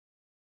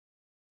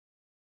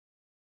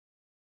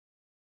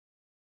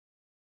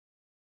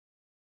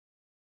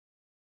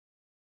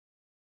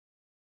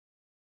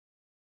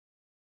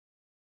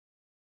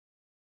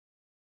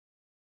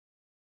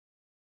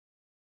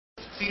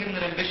succeed in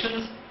their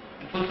ambitions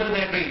and fulfill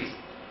their dreams.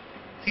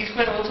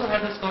 C-Square also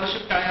has a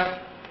scholarship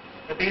tie-up,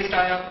 a base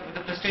tie-up with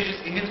the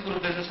prestigious Indian School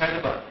of Business,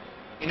 Hyderabad.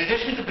 In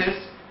addition to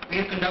this, we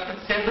have conducted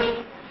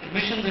several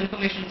admissions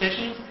information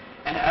sessions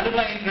and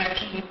alumni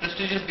interactions with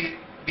prestigious B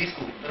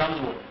schools around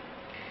the world.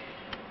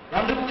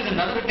 Rendezvous is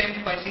another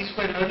attempt by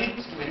C-Square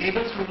Learnings to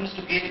enable students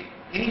to gain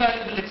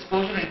invaluable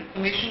exposure and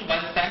information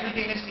while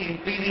simultaneously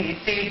increasing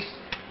Esade's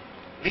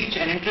reach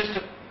and interest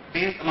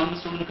base among the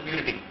student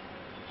community.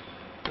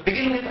 To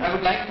begin with, I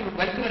would like to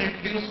welcome and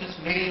introduce Ms.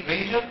 Mary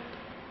Ranger,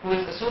 who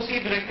is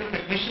Associate Director of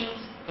Admissions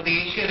for the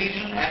Asia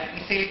region at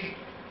Esade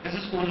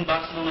Business School in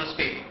Barcelona,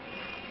 Spain.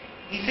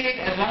 Esade,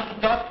 as one of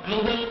the top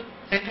global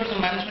centers of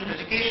management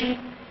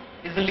education,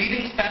 is the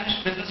leading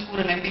Spanish business school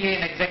in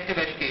MBA and executive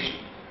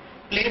education.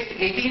 Placed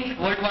 18th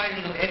worldwide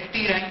in the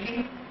FT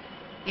ranking,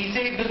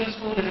 Esade Business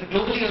School is a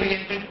globally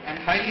oriented and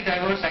highly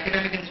diverse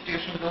academic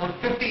institution with over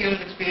 50 years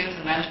experience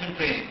in management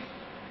training.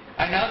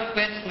 I now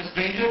request Ms.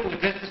 Granger to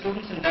address the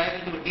students and dive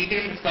into a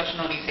detailed discussion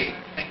on Esade.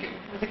 Thank you.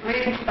 It was a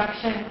great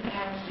introduction,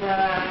 and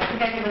I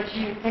think I can let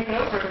you take it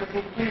over because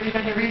you've clearly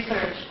done your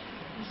research.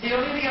 The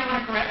only thing I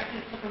want to correct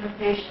is the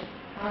pronunciation.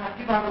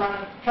 People have a lot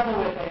of trouble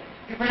with it.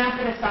 You pronounce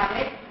it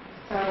Esade,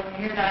 so when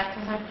you hear that,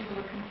 sometimes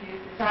people are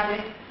confused.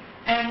 Esade.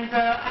 And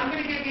I'm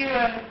going to give you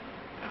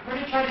I'm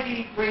going to try to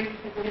be brief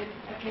because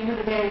at the end of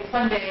the day, it's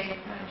Sunday.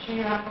 I'm sure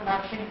you have a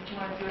lot of things that you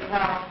want to do as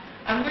well.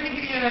 I'm going to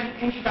give you an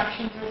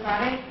introduction to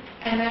Esade,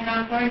 and then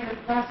I'm going to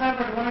cross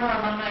over to one of our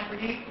alumni,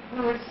 Pradeep,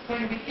 who is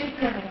going to be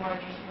infinitely more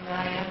interesting than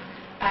I am.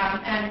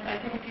 And I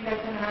think if you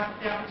guys are going to have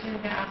the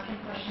opportunity to ask him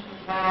questions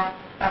as well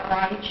about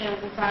why he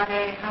chose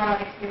Esade, how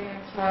that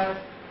experience was,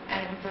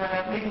 and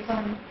maybe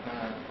some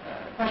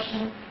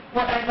questions.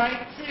 What I'd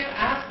like to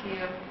ask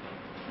you,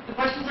 the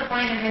questions are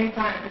fine at any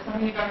time. If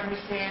something you don't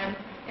understand,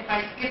 if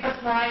I skip a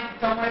slide,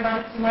 don't worry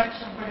about it too much.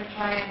 I'm going to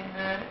try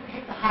and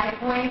hit the high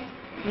points.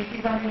 If you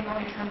see something you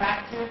want me to come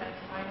back to,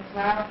 that's fine as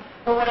well.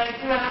 But what I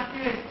do ask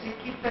you is to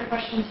keep the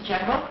questions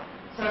general.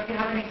 So if you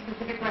have any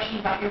specific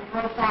questions about your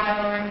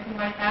profile or anything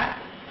like that,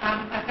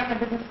 I've got my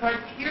business cards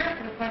here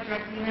with my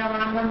direct email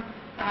on them.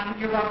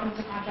 You're welcome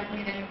to contact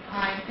me at any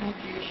time in the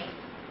future.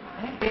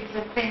 Right? It's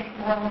a think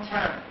long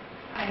term.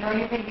 I know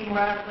you're thinking,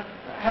 well,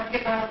 I have to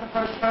get past the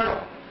first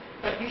hurdle.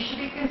 But you should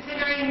be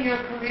considering your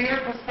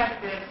career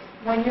perspectives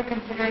when you're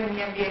considering the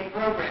MBA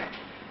program.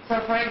 So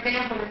for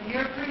example, if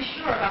you're pretty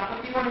sure about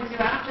what you want to do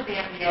after the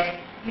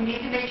MBA, you need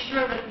to make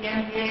sure that the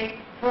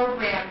MBA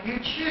program you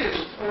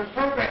choose or the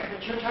programs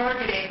that you're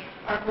targeting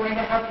are going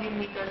to help you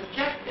meet those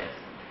objectives.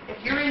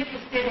 If you're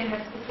interested in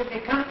a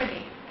specific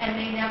company and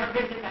they never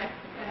visit that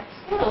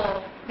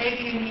school,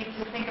 maybe you need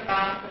to think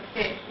about the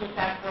fit with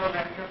that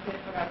program, your fit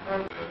for that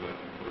program.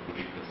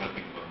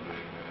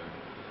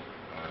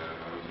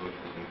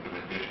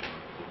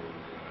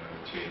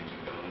 Change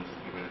in governance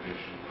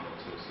implementation,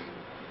 outsourcing,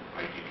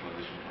 IT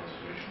transition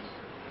transformations.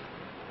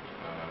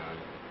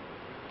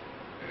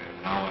 And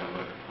now I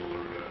work for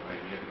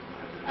IBM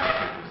as an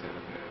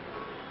executive and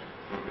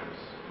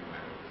programs in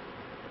my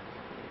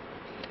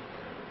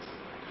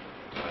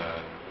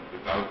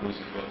without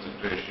losing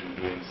concentration,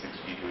 doing 60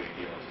 to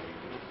 80 hours a week.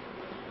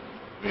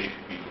 Very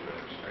few people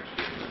are actually